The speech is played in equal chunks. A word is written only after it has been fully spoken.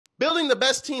Building the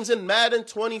best teams in Madden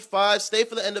 25. Stay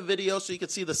for the end of the video so you can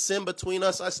see the sim between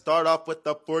us. I start off with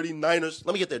the 49ers.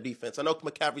 Let me get their defense. I know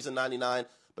McCaffrey's a 99,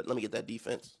 but let me get that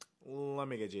defense. Let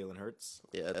me get Jalen Hurts.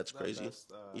 Yeah, that's crazy.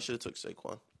 You should have took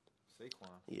Saquon. Saquon.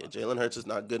 Yeah, Jalen Hurts is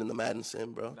not good in the Madden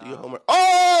sim, bro. Do your homework.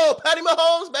 Oh, Patty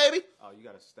Mahomes, baby. Oh, you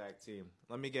got a stacked team.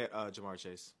 Let me get Jamar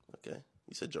Chase. Okay.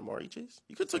 You said Jamar Chase?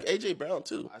 You could have took A.J. Brown,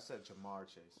 too. I said Jamar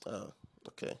Chase. Oh,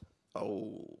 okay.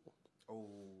 Oh. Oh.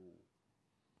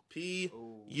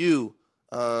 P.U.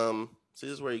 See,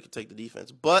 this is where you can take the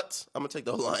defense. But I'm going to take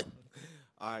the O-line.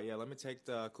 All right, yeah, let me take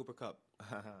the Cooper Kupp.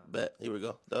 Bet. Here we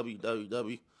go. W.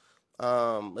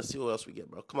 Let's see what else we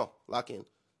get, bro. Come on. Lock in.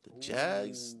 The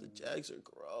Jags. The Jags are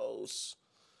gross.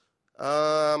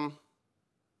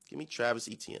 Give me Travis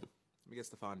Etienne. Let me get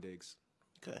Stephon Diggs.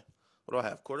 Okay. What do I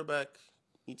have? Quarterback,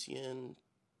 Etienne,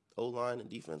 O-line, and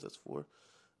defense. That's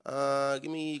 4. Give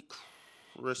me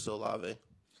Chris Olave.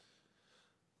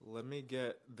 Let me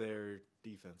get their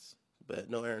defense.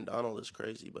 Bet. No, Aaron Donald is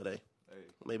crazy, but hey,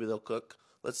 maybe they'll cook.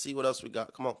 Let's see what else we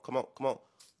got. Come on.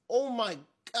 Oh, my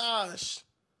gosh.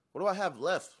 What do I have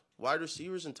left? Wide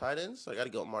receivers and tight ends? I got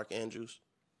to go with Mark Andrews.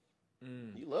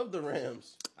 You love the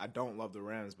Rams. I don't love the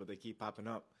Rams, but they keep popping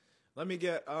up. Let me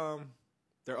get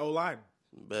their O-line.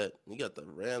 Bet. You got the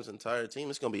Rams' entire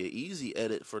team. It's going to be an easy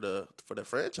edit for the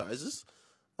franchises.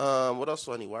 What else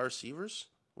do I need? Wide receivers?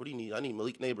 What do you need? I need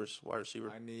Malik Neighbors, wide receiver.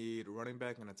 I need running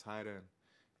back and a tight end.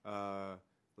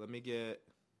 Let me get...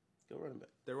 Go running back.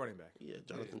 They're running back. Yeah,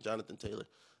 Jonathan Taylor.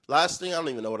 Last thing, I don't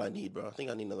even know what I need, bro. I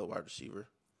think I need another wide receiver.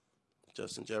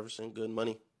 Justin Jefferson, good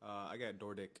money. I got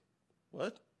Dordick.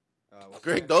 What?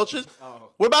 Greg Dulcich?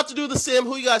 Oh. We're about to do the sim.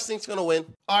 Who you guys think's going to win?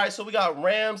 All right, so we got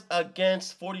Rams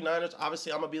against 49ers.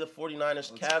 Obviously, I'm going to be the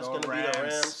 49ers. Cavs going to be the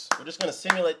Rams. We're just going to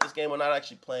simulate this game. We're not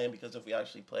actually playing because if we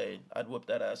actually played, I'd whoop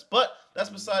that ass. But that's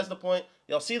besides the point.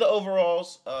 Y'all see the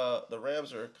overalls. The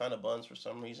Rams are kind of buns for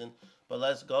some reason. But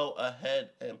let's go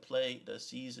ahead and play the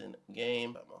season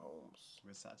game.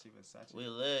 Versace. We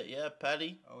lit. Yeah,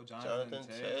 Patty. Oh, Jonathan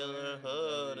Taylor.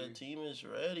 The team is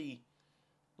ready.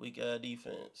 We got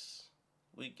defense.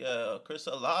 We got Chris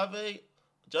Olave.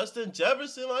 Justin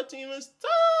Jefferson. My team is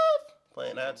tough.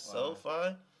 Playing at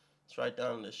SoFi. It's right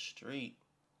down the street.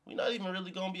 We're not even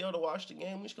really going to be able to watch the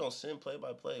game. We're just going to sim play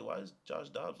by play. Why does Josh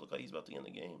Dobbs look like he's about to end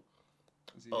the game?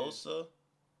 Osa.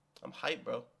 I'm hyped,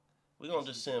 bro. We're going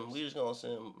to just sim. We're just going to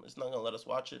sim. It's not going to let us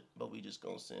watch it, but we just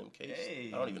going to sim. Case.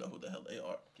 Hey. I don't even know who the hell they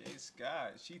are. Case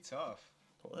Scott. She tough.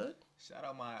 What? Shout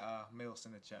out my Mills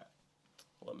in the chat.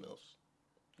 What Mills?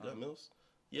 You got Mills?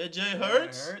 Yeah, Jay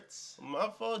Hurts.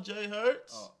 My fault, Jay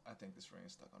Hurts. Oh, I think this ring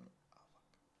is stuck on me.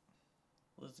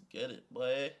 Oh, let's get it,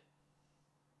 boy.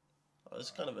 Oh, this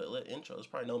is kind of a lit intro. There's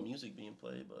probably no music being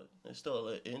played, but it's still a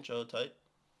lit intro type.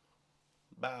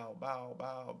 Bow.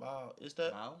 Is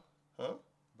that? Bow? Huh?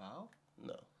 Bow?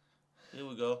 No. Here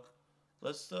we go.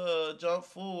 Let's jump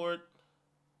forward.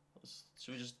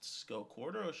 Should we just go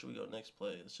quarter or should we go next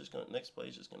play? Next play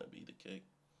is just gonna be the kick.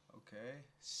 Okay.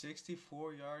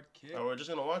 64-yard kick. All right, we're just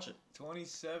gonna watch it.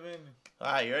 27.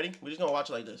 All right, you ready? We're just gonna watch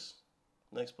it like this.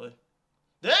 Next play.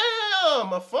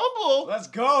 Damn, a fumble. Let's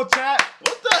go, chat.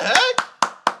 What the heck?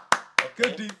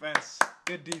 Okay.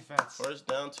 Good defense. First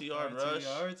down, 2-yard rush. 2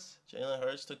 yards. Jalen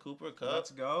Hurts to Cooper Kupp.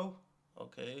 Let's go.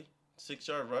 Okay.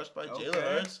 6-yard rush by Jalen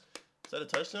Hurts. Is that a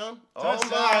touchdown? Touchdown.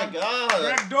 Oh, my God.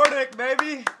 Greg Dordick,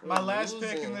 baby. My last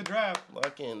pick in the draft.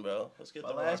 Lock in, bro. Let's get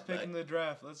the last pick in the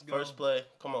draft. Let's go. First play.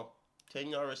 Come on.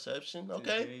 10-yard reception.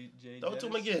 Okay. Throw it to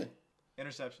him again.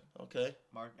 Interception. Okay.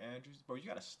 Mark Andrews. Bro, you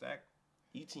got to stack.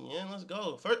 ETN, let's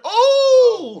go. First.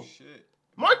 Oh! Shit.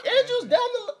 Mark Andrews down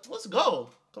the... Let's go.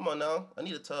 Come on now. I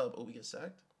need a tub. Oh, we get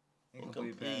sacked.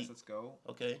 Incomplete pass. Let's go.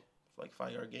 Okay. Like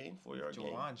 5-yard gain, 4-yard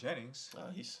gain. Jawan Jennings.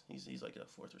 He's like a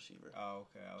 4th receiver. Oh,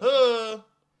 okay.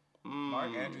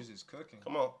 Mark Andrews is cooking.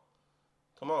 Come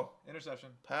on. Interception.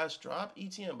 Pass drop.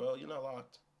 ETN, bro. You're not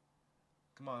locked.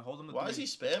 Come on. Hold him to 3. Why is he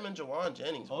spamming Jawan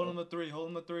Jennings? Hold him to 3.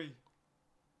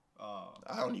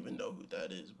 I don't even know who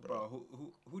that is, bro.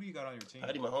 Who do you got on your team?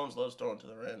 Patty Mahomes loves throwing to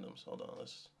the randoms. Hold on.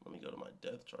 Let me go to my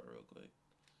depth chart real quick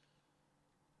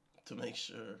to make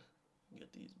sure.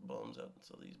 Get these bums out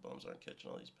so these bums aren't catching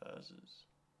all these passes.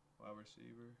 Wide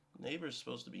receiver. Neighbor's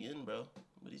supposed to be in, bro,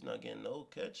 but he's not getting no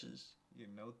catches.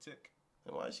 Getting no tick.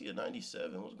 And why is he a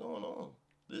 97? What's going on?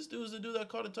 This dude's the dude that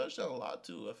caught a touchdown a lot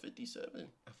too, a 57.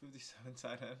 A 57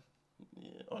 tight end.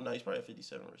 Yeah. Oh no, he's probably a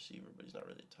 57 receiver, but he's not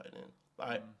really a tight end. All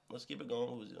right, let's keep it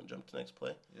going. Who's gonna jump to the next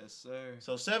play? Yes, sir.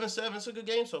 So 7-7. It's a good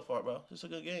game so far, bro. It's a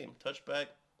good game. Touchback.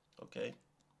 Okay.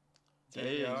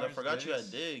 Diggs. I forgot you had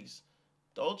Diggs.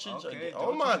 Dolchich. Okay,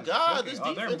 oh my God, cooking. this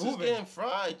defense is getting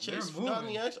fried. Chase forgot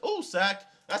the action. Oh, sack.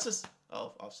 That's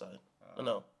Oh, offside.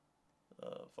 No.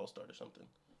 False start or something.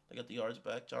 They got the yards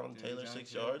back. Jonathan Taylor,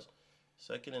 6 yards.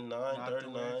 2nd and 9, 3rd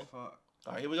and 9. All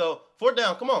right, here we go. 4th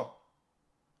down. Come on.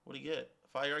 What do you get?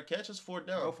 5-yard catch is 4th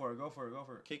down. Go for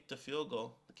it. Kick the field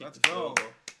goal. Let's go.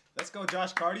 Let's go,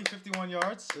 Josh Carty, 51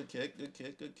 yards. Good kick. Good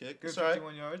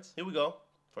 51 yards. Here we go.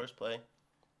 First play.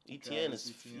 ETN is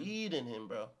feeding him,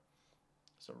 bro.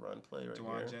 It's a run play right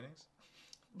Juwan here. Jennings.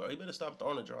 Bro, you better stop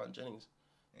throwing to Juwan Jennings.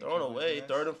 Throwing away.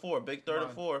 3rd and 4. Big 3rd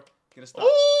and 4. Get a stop.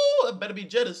 Ooh, that better be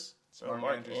Jettis.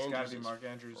 Mark Andrews. It's got to be Mark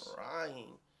Andrews. Crying.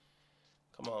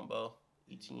 Come on, bro.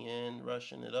 ETN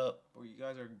rushing it up. Bro, you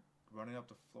guys are running up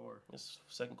the floor. It's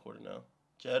 2nd quarter now.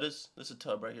 Jettis. This is a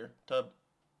tub right here. Tub.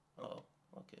 Oh,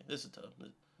 okay. This is a tub.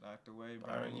 Knocked away.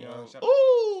 Byron Young.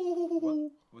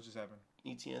 Ooh. What just happened?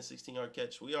 ETN 16-yard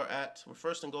catch. We're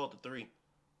 1st and goal at the 3.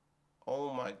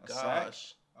 Oh my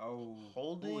gosh. Oh,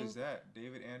 holding. Who is that?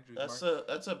 David Andrews.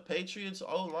 That's a Patriots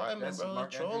lineman, bro. They're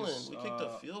trolling. Andrews, we kicked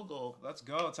a field goal. Let's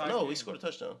go. No, we scored a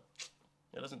touchdown.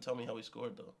 It doesn't tell me how we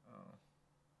scored though.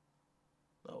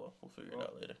 Oh well, we'll figure it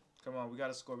out later. Come on, we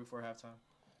gotta score before halftime.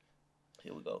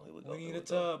 Here we go. We need a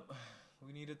tub.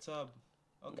 We need a tub.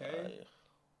 Okay.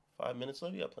 Nah, 5 minutes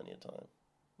left. You got plenty of time.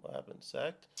 What happened?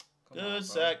 Sacked. Good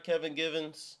sack, Kevin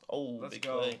Givens. Oh, let's big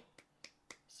go. Play.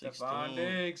 16. Stephon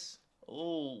Diggs.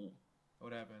 Oh.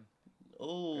 What happened?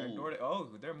 Oh.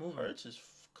 They're moving. Hurts is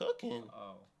cooking.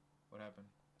 Oh, what happened?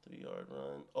 3-yard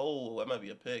run. Oh, that might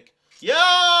be a pick.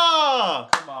 Yeah!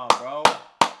 Come on, bro.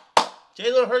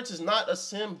 Jalen Hurts is not a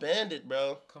sim bandit,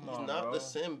 bro. He's not the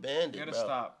sim bandit, You gotta bro.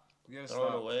 stop. You gotta Throwing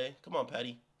stop. away. Come on,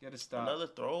 Patty. You gotta stop. Another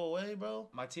throwaway, bro.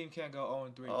 My team can't go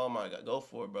 0-3. Oh my God, go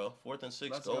for it, bro. 4th and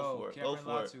 6, go for it. Cameron Go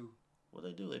for it. Latu. What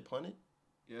they do? They punted?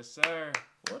 Yes, sir.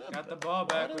 Got the ball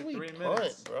back with 3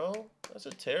 minutes. Bro? That's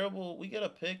a terrible. We get a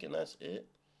pick and that's it.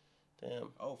 Damn.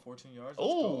 Oh, 14 yards.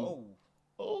 Oh.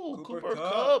 Cooper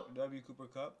Kupp. W. Cooper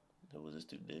Kupp. Who was this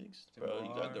dude? Diggs? Bro, you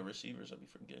got good receivers. I'll be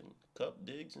forgetting. Kupp,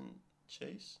 Diggs, and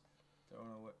Chase. Don't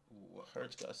know what.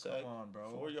 Hurts got sacked. Come on,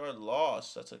 bro. 4-yard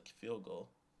loss. That's a field goal.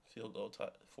 Field goal tie.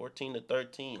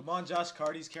 14-13. Come on, Josh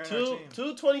Carty's carrying our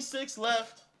team. 2:26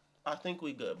 left. I think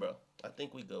we good, bro. I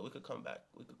think we good. We could come back.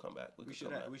 We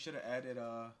should have added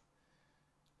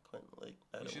Clinton Lake.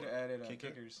 We should have added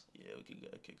kickers. Yeah, we could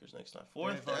get kickers next time.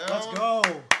 4th down. Let's go.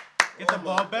 Get the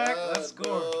ball back. Let's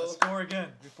score. Let's score again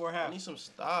before half. We need some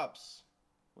stops.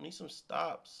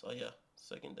 Oh yeah.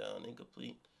 2nd down,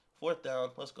 incomplete. 4th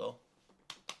down. Let's go.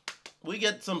 We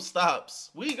get some stops.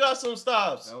 We got some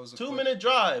stops. That was a 2-minute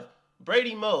drive.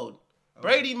 Brady mode.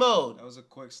 That was a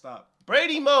quick stop.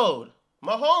 Brady mode.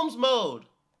 Mahomes mode.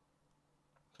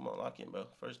 Come on, lock in, bro.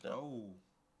 1st down. Oh.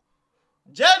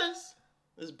 Jettis.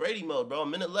 This is Brady mode, bro. A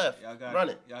minute left. Run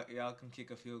it. Y'all can kick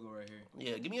a field goal right here.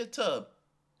 Yeah, give me a tub.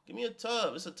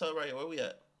 It's a tub right here. Where we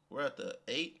at? We're at the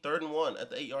 3rd and 1 at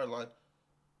the 8-yard line.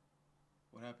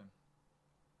 What happened?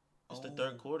 It's the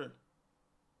 3rd quarter.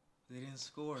 They didn't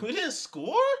score. We didn't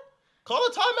score? Call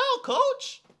a timeout,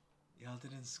 coach. Y'all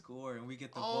didn't score, and we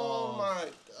get the ball. Oh, my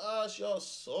gosh. Y'all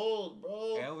sold,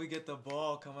 bro. And we get the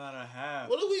ball coming out of half.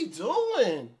 What are we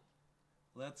doing?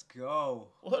 Let's go.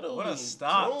 What a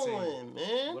stop, doing,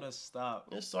 man. What a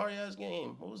stop. This sorry-ass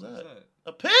game. What was that?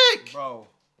 A pick. Bro.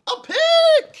 A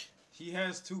pick. He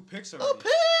has 2 picks already. A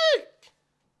pick.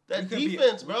 That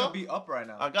defense, bro. We could be up right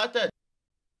now. I got that.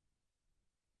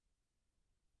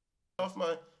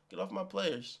 Get off my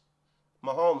players.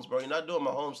 Mahomes, bro. You're not doing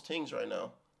Mahomes things right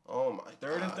now. Oh, my gosh.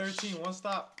 3rd and 13. One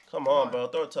stop. Come on, bro.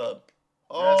 Throw a tub.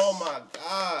 Oh, my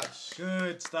gosh.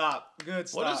 Good stop.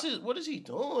 What is he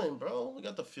doing, bro? We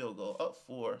got the field goal. Up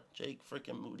 4. Jake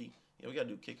freaking Moody. Yeah, we got to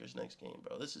do kickers next game,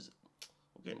 bro.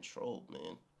 We're getting trolled,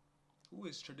 man. Who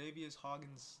is Tre'Davious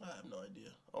Hoggins? I have no idea.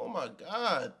 Oh, my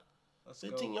God.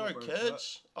 15-yard catch. Cup.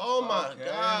 Oh, my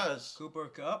gosh. Cooper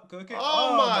Kupp cooking.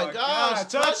 Oh, my gosh.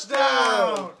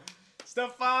 Touchdown.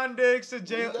 Stephon Diggs to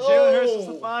Jalen Hurts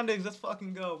to Stephon Diggs. Let's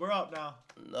fucking go. We're up now.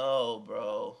 No,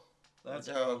 bro. Let's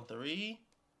down 3.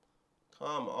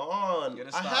 Come on.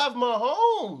 I have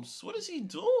Mahomes. What is he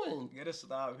doing? Get a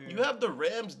stop here. You have the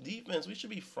Rams defense. We should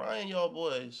be frying y'all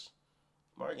boys.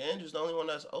 Mark Andrews the only one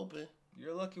that's open.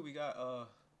 You're lucky we got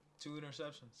 2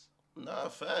 interceptions. Nah,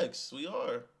 facts. We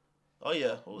are. Oh,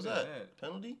 yeah. What was that?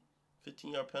 Penalty?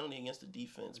 15-yard penalty against the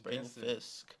defense. Braden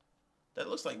Fisk. That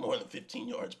looks like more than 15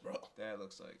 yards, bro. That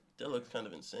looks kind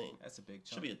of insane. That's a big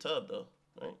chunk. Should be a tub, though,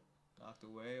 right? Knocked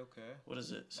away, okay. What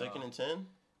is it? 2nd and 10?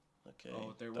 Okay.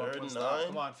 Oh, 3rd and 9.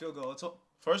 Come on, field goal. Let's hope.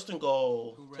 1st and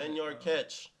goal. 10-yard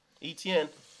catch. ETN.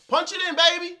 Punch it in,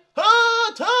 baby.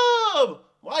 Ah, tub.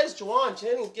 Why is Juwan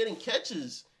Jennings getting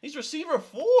catches? He's receiver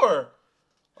 4.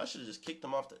 I should have just kicked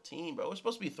him off the team, bro. We're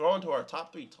supposed to be throwing to our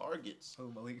top 3 targets.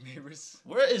 Oh, Malik Neighbors.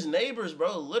 Where is Neighbors,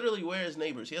 bro? Literally, where is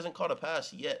Neighbors? He hasn't caught a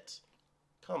pass yet.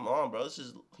 Come on, bro. This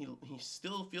is he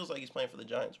still feels like he's playing for the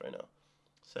Giants right now.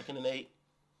 2nd and 8.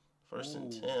 1st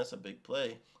and 10. That's a big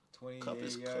play. Cup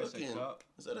is cooking.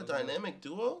 Is that a dynamic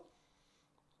duo?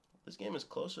 This game is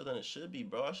closer than it should be,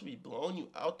 bro. I should be blowing you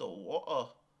out the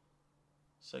wall.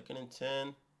 2nd and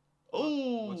 10.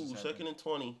 Oh, 2nd and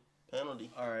 20.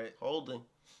 Penalty. All right. Holding.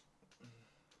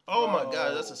 Oh, my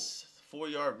God. That's a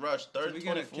 4-yard rush. 3rd and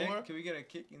 24. Can we get a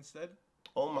kick instead?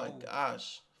 Oh, my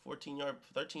gosh.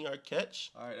 13-yard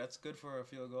catch. All right. That's good for a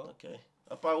field goal. Okay.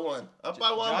 Up by 1. Up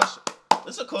by 1.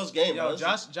 This is a close game, yo,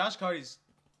 bro. Josh Carty's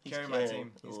carrying my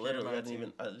team. Literally, I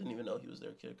didn't even know he was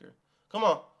their kicker. Come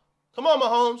on. Come on,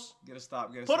 Mahomes. Get a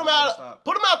stop. Put him out.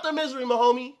 Put him out the misery,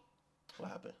 Mahomie.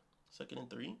 What happened? 2nd and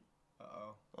 3.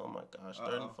 Uh-oh. Oh, my gosh.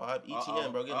 3rd and 5.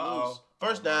 ETN, bro. Get loose. Oh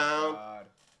First down. God.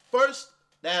 First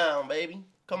down, baby.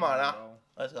 Come on now.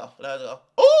 Let's go. Let's go.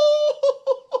 Oh!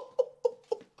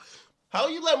 How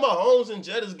you let Mahomes and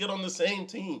Jettis get on the same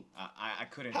team? I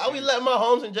couldn't. How we let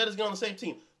Mahomes and Jettis get on the same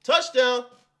team? Touchdown.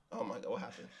 Oh, my God. What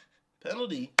happened?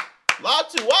 Penalty.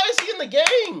 Latu. Why is he in the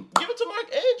game? Give it to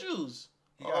Mark Andrews.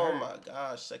 Oh, my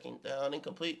gosh. 2nd down.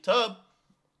 Incomplete. Tub.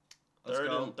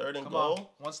 Third and goal. On.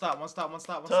 One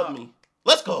stop. Tub me.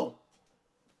 Let's go.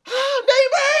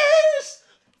 Neighbors!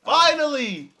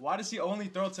 Finally. Why does he only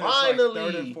throw to his like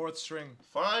 3rd and 4th string?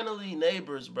 Finally,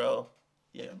 Neighbors, bro.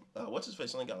 Yeah. What's his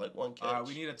face? Only got like 1 catch.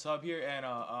 We need a tub here and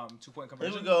 2-point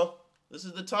conversion. Here we go. This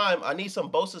is the time. I need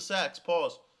some Bosa sacks.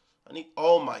 Pause.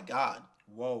 Oh, my God.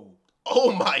 Whoa.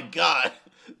 Oh, my God.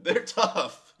 They're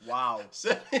tough. Wow.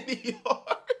 70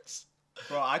 yards.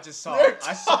 Bro, I just saw it.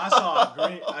 I saw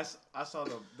green. I saw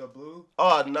the blue.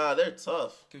 Oh, nah, they're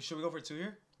tough. Okay, should we go for 2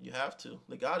 here? You have to.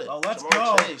 They got it. Oh, let's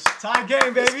Jamar go. Chase. Tie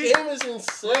game, baby. This game is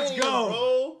insane, Let's go.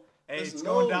 bro. Hey, There's it's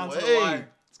no going down way. to the wire.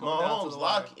 It's going down to Mahomes, the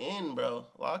lock wire. in, bro.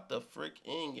 Lock the frick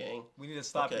in, gang. We need to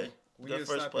stop it. Good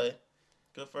first play.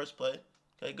 Good first play.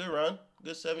 Okay, good run.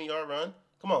 Good 7-yard run.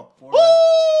 Come on. Woo!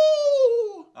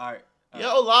 All right.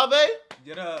 Yeah, Olave.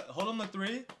 Hold him to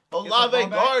 3. Olave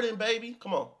Garden, baby.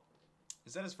 Come on.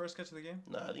 Is that his first catch of the game?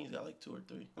 Nah, I think he's got like 2 or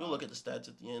 3. We'll look at the stats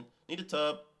at the end. Need a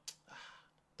tub.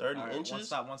 30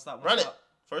 inches. One stop. Run it.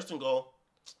 1st and goal.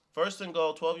 1st and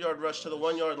goal. 12-yard rush to the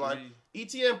 1-yard line.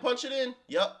 ETN, punch it in.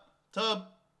 Yep. Tub.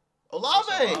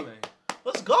 Olave.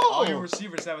 Let's go. All your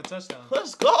receivers have a touchdown.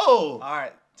 Let's go. All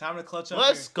right. Time to clutch up.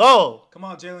 Let's go. Come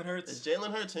on, Jalen Hurts. Is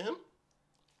Jalen Hurts him?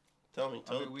 Tell me.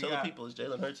 Tell the people. Is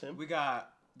Jalen Hurts him? We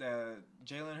got the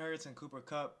Jalen Hurts and Cooper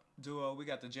Kupp duo. We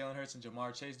got the Jalen Hurts and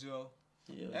Jamar Chase duo.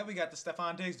 Yeah. And we got the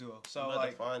Stephon Diggs duo. So we're about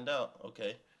to find out.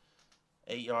 Okay.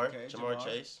 8-yard. Jamar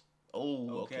Chase.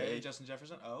 Oh, okay. Justin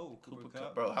Jefferson. Oh, Cooper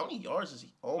Kupp. Bro, how many yards is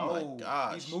he? Oh my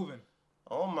gosh. He's moving.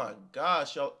 Oh my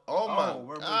gosh, yo. Oh my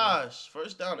gosh.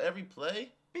 First down every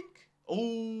play. Bink.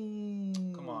 Ooh.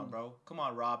 Come on, bro. Come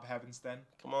on, Rob Havenstein.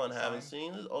 Come on, haven't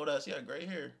seen this old ass. He got gray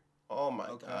hair. Oh my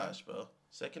gosh, bro.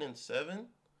 2nd and 7.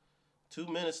 2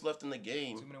 minutes left in the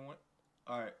game. 2 minute one.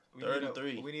 All right. 3rd and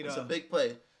 3. We need it's a big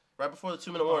play. Right before the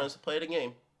 2-minute warning, it's a play of the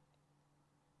game.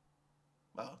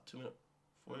 Wow, 2-minute.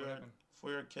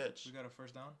 4-yard catch. We got a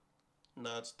first down?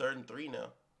 Nah, it's 3rd and 3 now.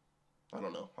 I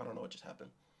don't know. I don't know what just happened.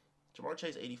 Jamar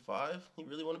Chase, 85. He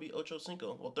really want to be Ocho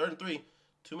Cinco. Well, 3rd and 3.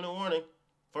 2-minute warning.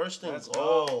 1st and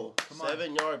goal.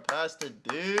 7-yard pass to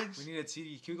Diggs. We need a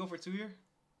TD. Can we go for 2 here?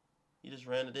 He just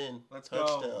ran it in. Let's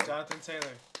go. Jonathan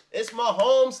Taylor. It's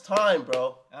Mahomes' time,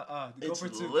 bro. Go for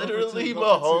 2. Literally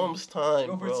Mahomes'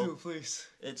 time, bro. Go for 2, please.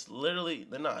 It's literally...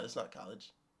 It's not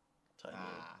college.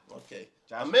 Okay.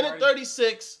 Josh 1:36.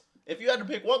 36. If you had to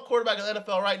pick one quarterback in the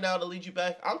NFL right now to lead you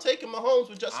back, I'm taking Mahomes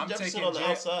with Justin Jefferson on the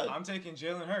outside. I'm taking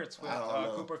Jalen Hurts with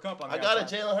Cooper Kupp on the outside. I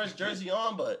got a Jalen Hurts jersey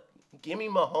on, but give me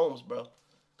Mahomes, bro.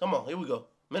 Come on, here we go.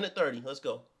 1:30. Let's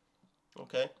go.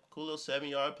 Okay. Cool little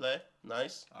 7-yard play.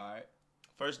 Nice. All right.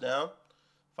 First down.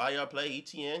 5-yard play.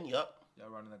 ETN. Yup. Y'all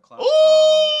running the clock. Ooh!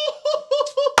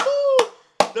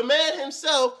 The man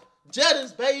himself.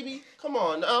 Jettis, baby. Come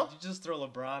on now. Did you just throw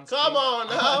LeBron? Come on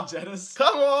now. Jettis.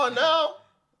 Come on now.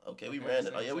 Okay, we ran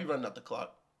it. Oh, yeah, we running out the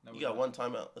clock. No, you got 1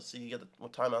 timeout. Let's see. You got the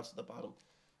timeouts at the bottom.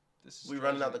 We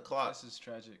running out the clock. This is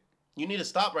tragic. You need a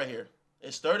stop right here.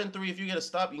 It's 3rd and 3. If you get a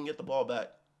stop, you can get the ball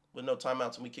back with no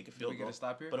timeouts, and we kick a field goal. We get a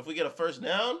stop here? But if we get a first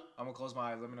down, I'm going to close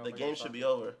my eyes. Let me know the game should be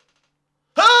over.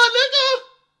 Nigga!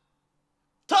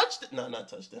 Touched No, not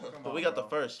touchdown. But we got the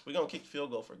first. We're going to kick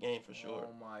field goal for game for sure.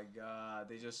 Oh, my God.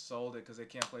 They just sold it because they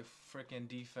can't play freaking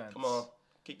defense. Come on.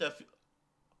 Kick that.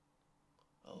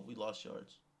 Oh, we lost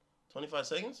yards. 25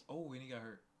 seconds? Oh, and he got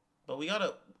hurt. But we got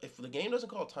to. If the game doesn't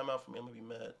call a timeout for me, I'm going to be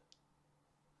mad.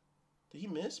 Did he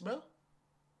miss, bro?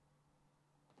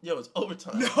 Yo, it's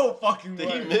overtime. No fucking way.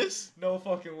 Did he miss? No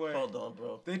fucking way. Hold on,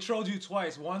 bro. They trolled you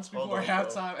twice. Once before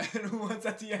halftime and once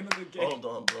at the end of the game. Hold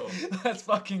on, bro. Let's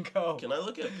fucking go. Can I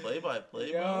look at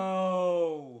play-by-play, bro?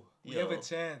 Yo. We have a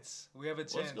chance. We have a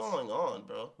chance. What's going on,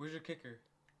 bro? Where's your kicker?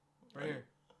 Right here.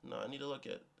 No, I need to look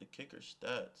at the kicker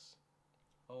stats.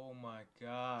 Oh, my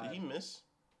God. Did he miss?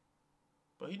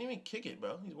 Bro, he didn't even kick it,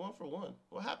 bro. He's 1 for 1.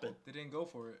 What happened? They didn't go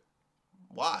for it.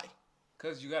 Why?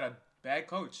 Because you got a bad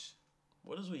coach.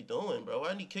 What is we doing, bro? Why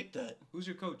didn't he kick that? Who's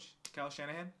your coach? Kyle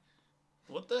Shanahan?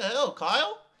 What the hell,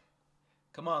 Kyle?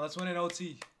 Come on, let's win an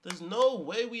OT. There's no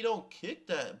way we don't kick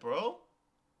that, bro.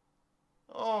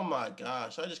 Oh, my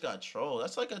gosh. I just got trolled.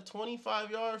 That's like a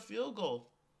 25-yard field goal.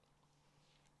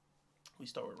 We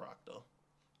start with Rock, though.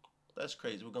 That's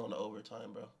crazy. We're going to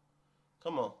overtime, bro.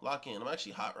 Come on, lock in. I'm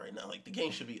actually hot right now. Like, the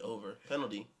game should be over.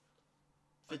 Penalty.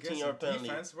 15-yard penalty.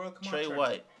 Defense, bro. Come Trey on,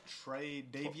 White. Trey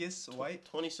Davius White.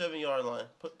 27-yard line.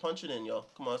 Punch it in, yo.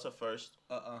 Come on, that's a first.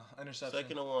 Interception.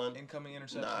 2nd and 1. Incoming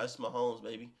interception. Nah, it's Mahomes,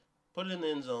 baby. Put it in the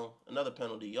end zone. Another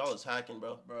penalty. Y'all is hacking,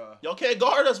 bro. Bruh. Y'all can't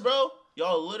guard us, bro.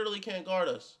 Y'all literally can't guard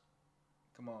us.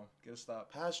 Come on, get a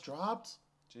stop. Pass dropped.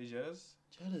 Jrose.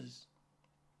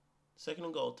 2nd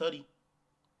and goal. Tutty.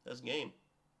 That's game.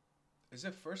 Is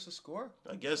it first to score?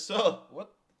 I guess so.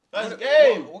 What? That's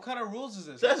game. What kind of rules is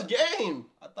this? That's game.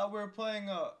 I thought we were playing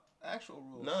actual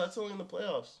rules. No, that's only in the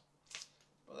playoffs.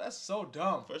 Bro, that's so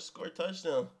dumb. First score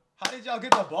touchdown. How did y'all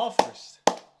get the ball first?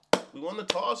 We won the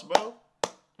toss, bro.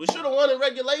 We should have won in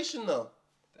regulation, though.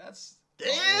 That's...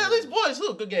 Damn, these boys.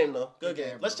 Look, good game, though. Good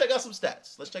game. Let's bro. check out some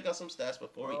stats.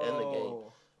 Before we end the game.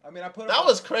 I mean, I put up... That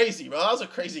was crazy, bro. That was a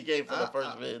crazy game for the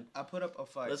first win. I put up a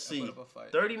fight. Let's see. I put up a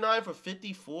fight. 39 for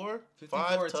 54.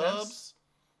 5 tubs. Attempts?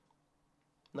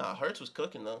 Nah, Hurts was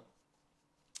cooking, though.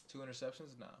 2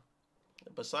 interceptions? Nah.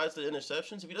 Besides the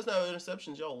interceptions, if he doesn't have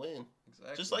interceptions, y'all win.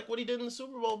 Exactly. Just like what he did in the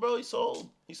Super Bowl, bro. He sold.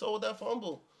 He sold with that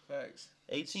fumble. Facts.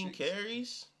 18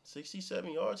 carries,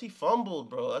 67 yards. He fumbled,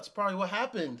 bro. That's probably what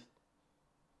happened.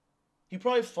 He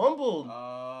probably fumbled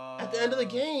at the end of the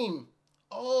game.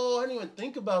 Oh, I didn't even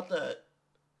think about that.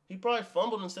 He probably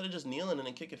fumbled instead of just kneeling and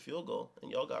then kick a field goal, and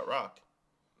y'all got rock.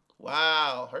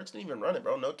 Wow, Hurts didn't even run it,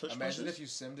 bro. No touch. Imagine if you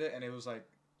simmed it and it was like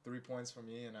 3 points for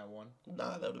me and I won.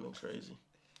 Nah, that would have been crazy.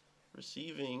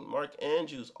 Receiving, Mark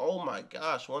Andrews. Oh my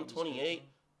gosh, 128.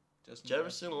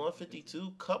 Jefferson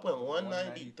 152. Cup went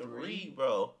 193,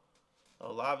 bro.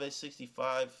 Olave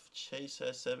 65. Chase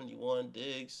has 71.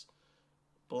 Diggs.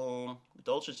 Boom.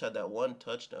 Dolchich had that 1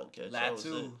 touchdown catch.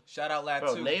 Latu. Shout out Latu.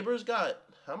 Bro, Neighbors got,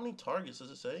 how many targets does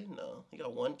it say? No. He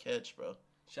got 1 catch, bro.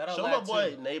 Shout out Show Latu. my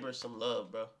boy Neighbors some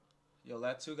love, bro. Yo,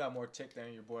 Latu got more tick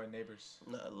than your boy Neighbors.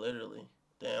 Nah, literally.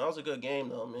 Damn, that was a good game,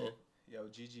 though, man. Yo,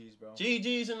 GG's, bro.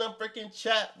 GG's in the freaking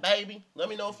chat, baby. Let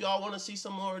me know if y'all want to see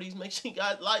some more of these. Make sure you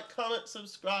guys like, comment,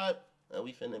 subscribe. And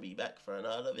we finna be back for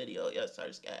another video. Yes,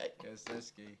 sir, Skag. Yes, sir,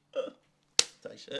 Ski. Tight shit.